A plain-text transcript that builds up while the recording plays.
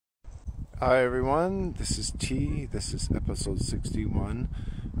Hi everyone, this is T. This is episode 61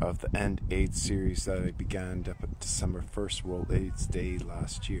 of the End AIDS series that I began December 1st, World AIDS Day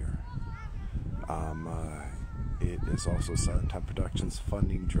last year. It is also Silent Time Productions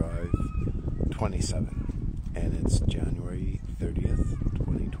Funding Drive 27, and it's January 30th,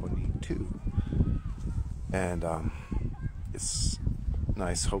 2022. And it's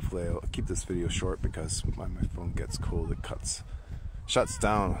nice. Hopefully I'll keep this video short because my phone gets cold, it shuts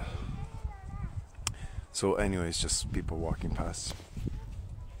down. So anyways, just people walking past.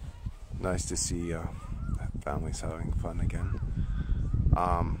 Nice to see families having fun again.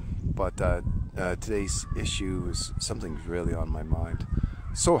 But today's issue is something really on my mind.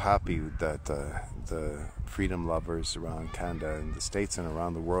 So happy that the freedom lovers around Canada and the States and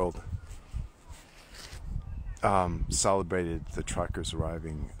around the world celebrated the truckers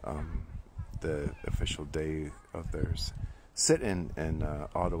arriving, the official day of theirs sit-in in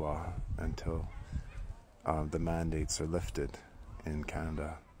Ottawa until the mandates are lifted in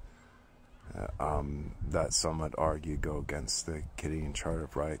Canada. That some would argue go against the Canadian Charter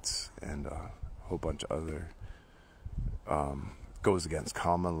of Rights and a whole bunch of other, goes against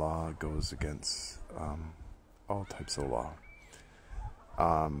common law, goes against all types of law.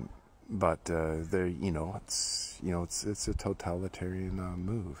 But there, it's a totalitarian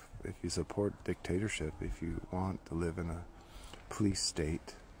move. If you support dictatorship, if you want to live in a police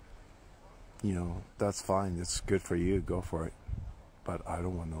state, that's fine. It's good for you. Go for it. But I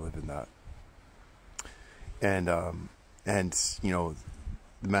don't want to live in that. And the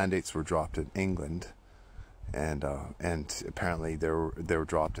mandates were dropped in England, and apparently they were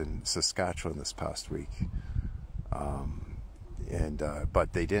dropped in Saskatchewan this past week.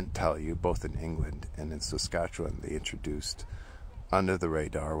 But they didn't tell you, both in England and in Saskatchewan, they introduced under the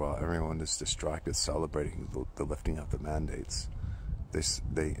radar while everyone is distracted celebrating the lifting of the mandates.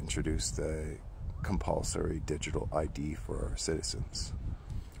 They introduced the compulsory digital ID for our citizens,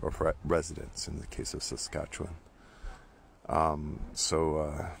 or for residents in the case of Saskatchewan.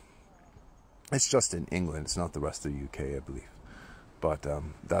 It's just in England, it's not the rest of the UK, I believe. But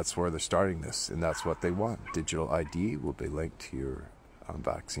that's where they're starting this, and that's what they want. Digital ID will be linked to your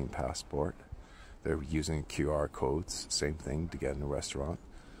vaccine passport. They're using QR codes, same thing, to get in a restaurant.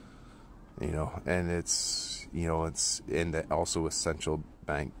 And it's in also with central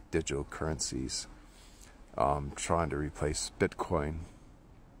bank digital currencies, trying to replace Bitcoin,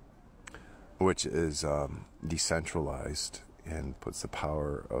 which is decentralized and puts the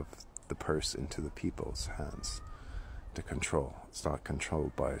power of the purse into the people's hands to control. It's not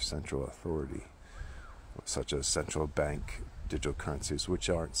controlled by a central authority, such as central bank digital currencies, which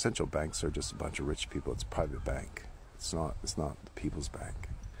aren't. Central banks are just a bunch of rich people. It's a private bank. It's not the people's bank.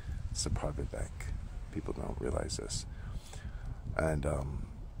 It's a private bank. People don't realize this. And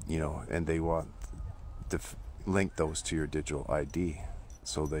and they want to link those to your digital ID,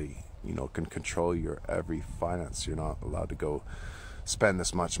 so they can control your every finance. You're not allowed to go spend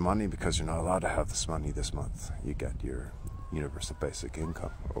this much money because you're not allowed to have this money this month. You get your universal basic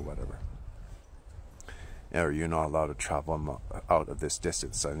income or whatever. Or you're not allowed to travel out of this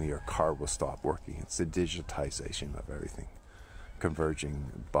distance and your car will stop working. It's the digitization of everything,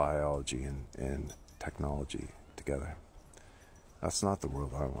 converging biology and technology together. That's not the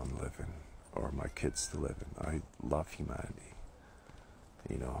world I want to live in, or my kids to live in. I love humanity.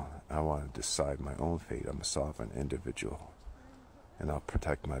 I want to decide my own fate. I'm a sovereign individual, and I'll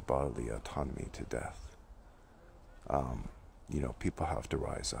protect my bodily autonomy to death. People have to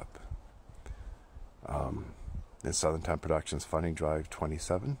rise up. In Southern Time Productions Funding Drive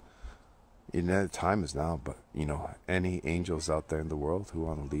 27, the time is now, but any angels out there in the world who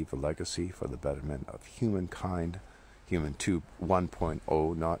want to leave a legacy for the betterment of humankind, human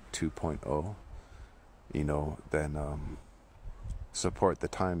 1.0, not 2.0, then support. The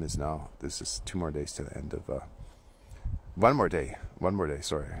time is now. This is 2 more days to the end of one more day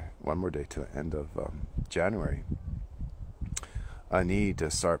to the end of January. We need to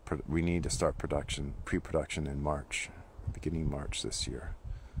start pre-production in March, beginning March this year,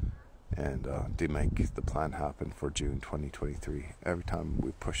 and to make the plan happen for June 2023. Every time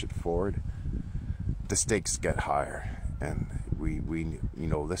we push it forward, the stakes get higher, and we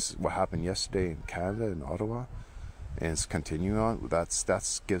this is what happened yesterday in Canada, in Ottawa, and it's continuing on. That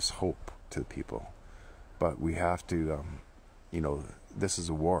gives hope to the people, but we have to this is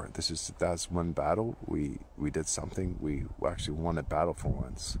a war. That's one battle. We did something. We actually won a battle for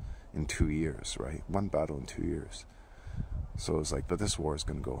once in 2 years, right? One battle in 2 years. So it's like, but this war is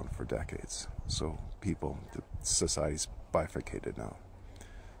going to go on for decades. So the society's bifurcated now.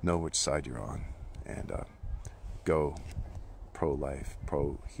 Know which side you're on, and go pro-life,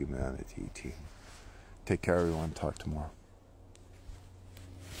 pro-humanity team. Take care, everyone. Talk tomorrow.